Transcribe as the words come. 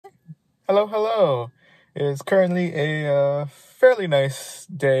Hello, hello. It's currently a fairly nice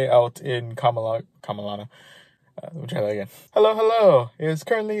day out in Kamalana. Let me try that again. Hello, hello. It's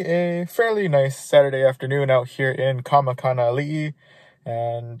currently a fairly nice Saturday afternoon out here in Kamakana,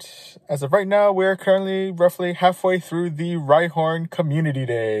 and as of right now, we're currently roughly halfway through the Rhyhorn Community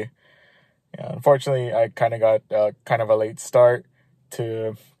Day. Yeah, unfortunately, I kind of got kind of a late start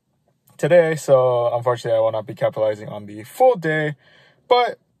to today, so unfortunately, I will not be capitalizing on the full day,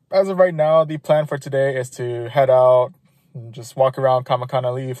 but as of right now, the plan for today is to head out and just walk around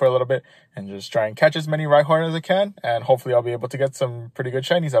Kamakana for a little bit and just try and catch as many Rhyhorn as I can, and hopefully I'll be able to get some pretty good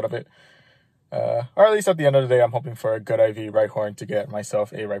shinies out of it. Or at least at the end of the day, I'm hoping for a good IV Rhyhorn to get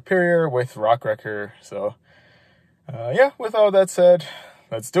myself a Rhyperior with Rock Wrecker. So, yeah, with all that said,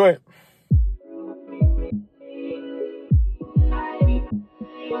 let's do it.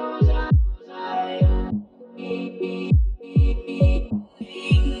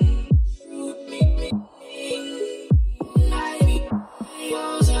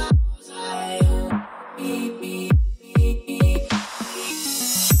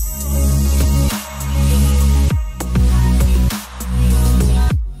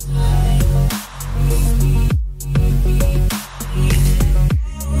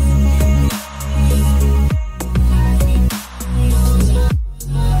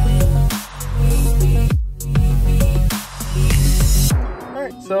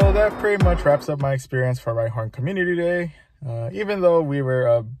 So that pretty much wraps up my experience for Rhyhorn Community Day. Even though we were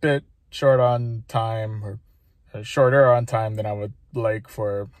a bit short on time, or shorter on time than I would like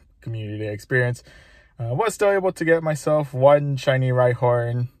for Community Day experience, was still able to get myself one shiny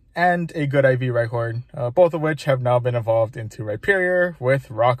Rhyhorn and a good IV Rhyhorn, both of which have now been evolved into Rhyperior with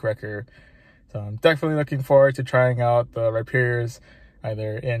Rock Wrecker. So I'm definitely looking forward to trying out the Rhyperiors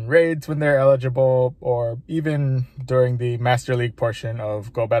either in raids when they're eligible, or even during the Master League portion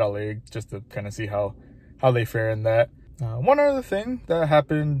of Go Battle League, just to kind of see how they fare in that. One other thing that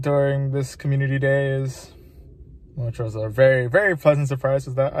happened during this community day which was a very, very pleasant surprise,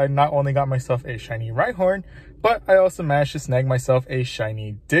 was that I not only got myself a shiny Rhyhorn, but I also managed to snag myself a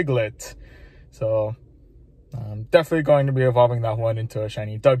shiny Diglett. So I'm definitely going to be evolving that one into a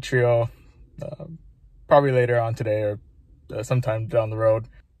shiny Dugtrio, probably later on today or sometime down the road.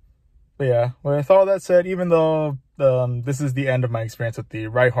 But yeah, with all that said, even though this is the end of my experience with the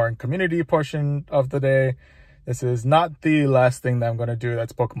Rhyhorn community portion of the day, this is not the last thing that I'm going to do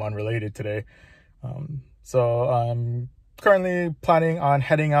that's Pokemon related today. So I'm currently planning on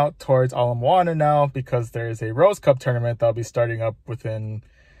heading out towards Moana now, because there's a Rose Cup tournament that'll be starting up within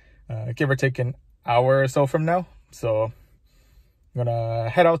give or take an hour or so from now. So I'm gonna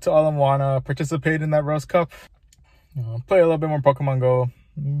head out to Moana, participate in that Rose Cup, play a little bit more Pokemon Go.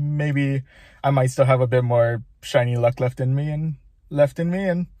 Maybe I might still have a bit more shiny luck left in me,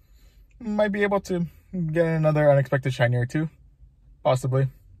 and might be able to get another unexpected shiny or two, possibly,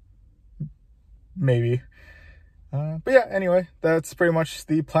 maybe. But yeah, anyway, that's pretty much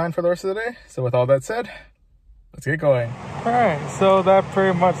the plan for the rest of the day. So with all that said, let's get going. All right, so that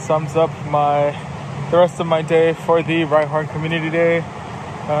pretty much sums up the rest of my day for the Rhyhorn Community Day.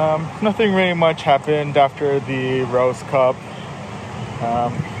 Nothing really much happened after the Rose Cup,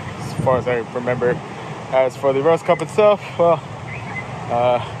 as far as I remember. As for the Rose Cup itself, well,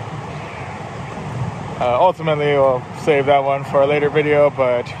 ultimately we'll save that one for a later video,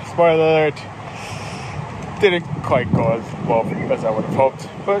 but spoiler alert, didn't quite go as well as I would have hoped,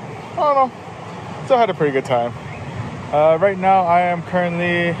 but I don't know, still had a pretty good time. Right now I am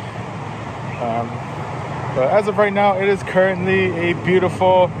currently but as of right now, it is currently a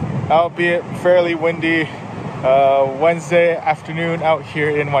beautiful, albeit fairly windy, Wednesday afternoon out here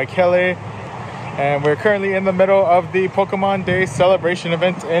in Waikele. And we're currently in the middle of the Pokemon Day celebration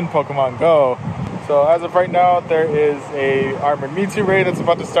event in Pokemon Go. So as of right now, there is a Armored Mewtwo raid that's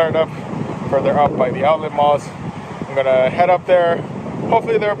about to start up further up by the outlet malls. I'm gonna head up there.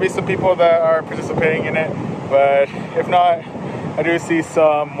 Hopefully there will be some people that are participating in it, but if not, I do see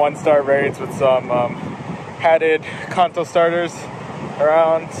some one-star raids with some hatted Kanto starters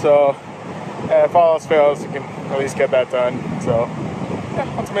around, so if all else fails, you can at least get that done. So yeah,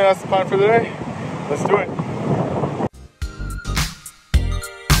 ultimately that's the plan for the day. Let's do it.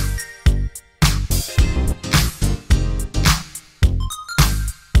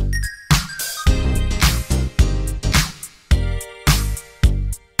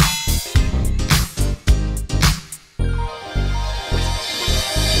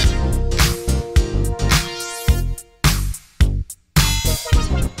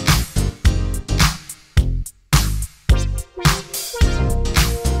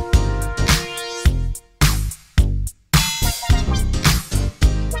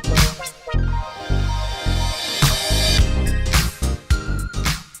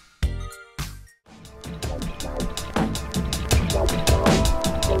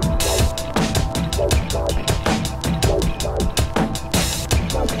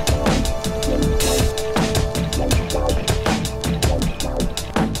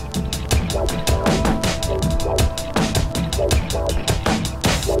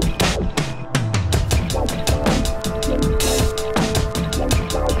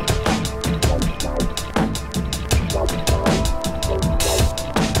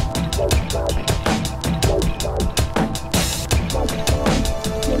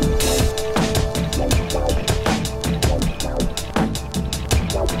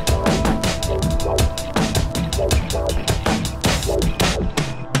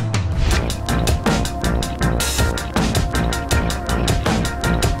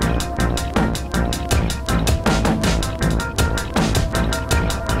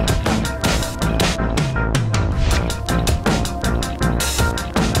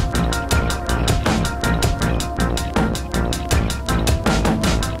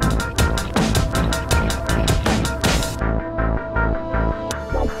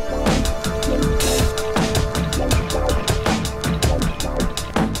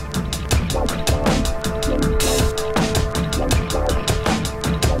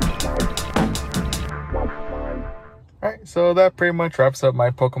 so that pretty much wraps up my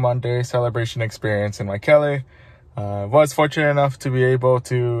Pokemon Day celebration experience in Waikele. Was fortunate enough to be able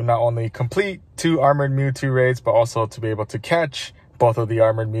to not only complete 2 Armored Mewtwo raids, but also to be able to catch both of the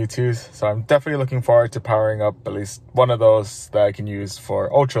Armored Mewtwo's. So I'm definitely looking forward to powering up at least one of those that I can use for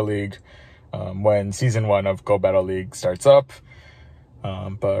Ultra League when Season 1 of Go Battle League starts up.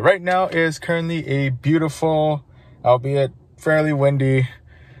 But right now is currently a beautiful, albeit fairly windy,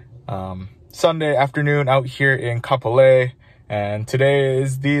 Sunday afternoon out here in Kapolei. And today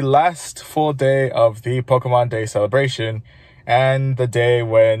is the last full day of the Pokemon Day celebration and the day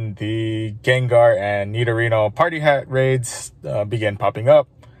when the Gengar and Nidorino party hat raids begin popping up.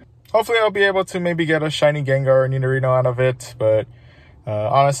 Hopefully I'll be able to maybe get a shiny Gengar or Nidorino out of it, but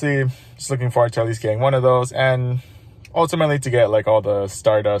honestly, just looking forward to at least getting one of those, and ultimately to get like all the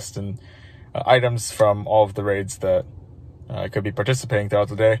Stardust and items from all of the raids that I could be participating throughout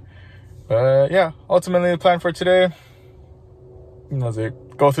the day. But yeah, ultimately the plan for today was to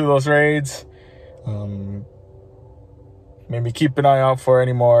go through those raids, maybe keep an eye out for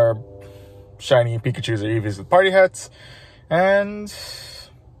any more shiny Pikachus or Eevees with party hats, and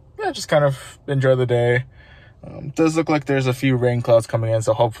yeah, just kind of enjoy the day. Does look like there's a few rain clouds coming in,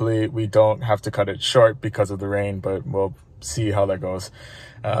 so hopefully we don't have to cut it short because of the rain, but we'll see how that goes.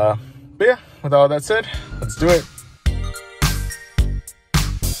 But yeah, with all that said, let's do it.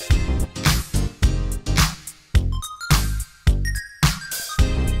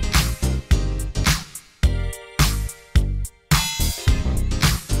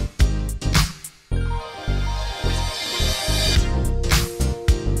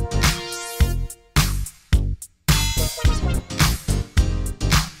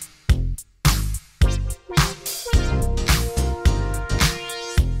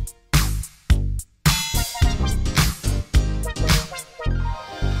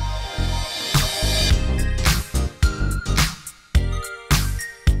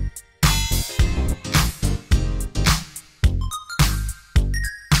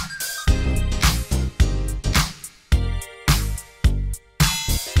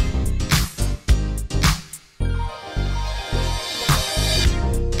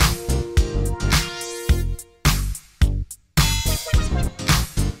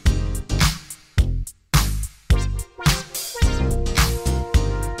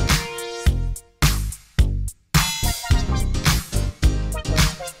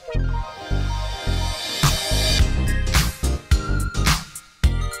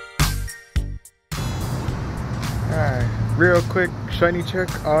 Real quick shiny check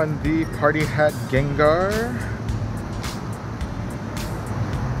on the party hat Gengar.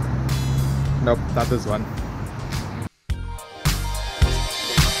 Nope, not this one.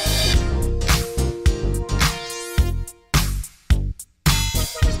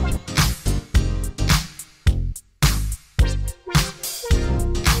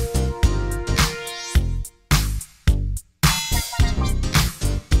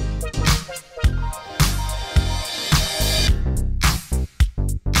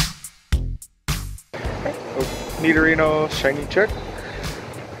 Nidorino shiny check.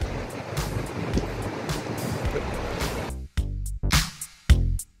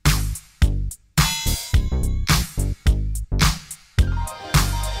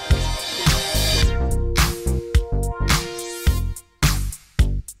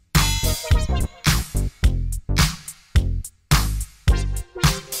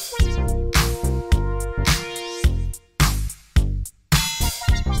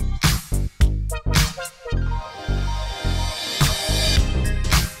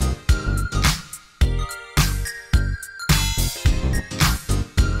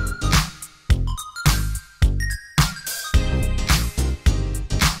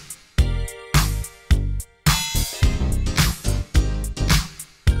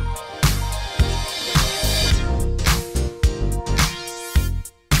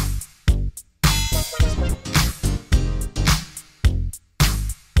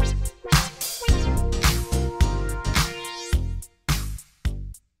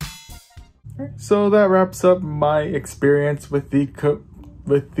 So that wraps up my experience with the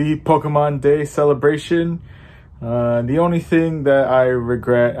Pokemon Day celebration. The only thing that I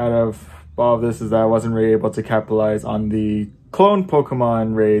regret out of all of this is that I wasn't really able to capitalize on the clone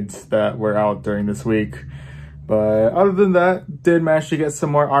Pokemon raids that were out during this week. But other than that, did manage to get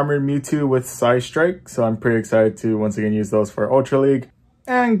some more Armored Mewtwo with Psystrike, so I'm pretty excited to once again use those for Ultra League.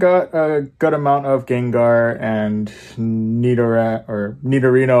 And got a good amount of Gengar and Nidorino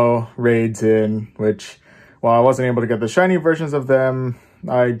raids in, which, while I wasn't able to get the shiny versions of them,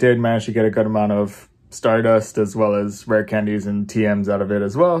 I did manage to get a good amount of Stardust as well as rare candies and TMs out of it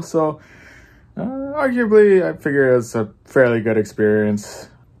as well. So arguably, I figure it was a fairly good experience.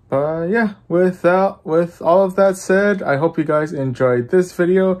 But yeah, with all of that said, I hope you guys enjoyed this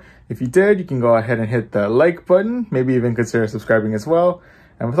video. If you did, you can go ahead and hit the like button, maybe even consider subscribing as well.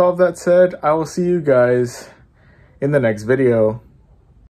 And with all of that said, I will see you guys in the next video.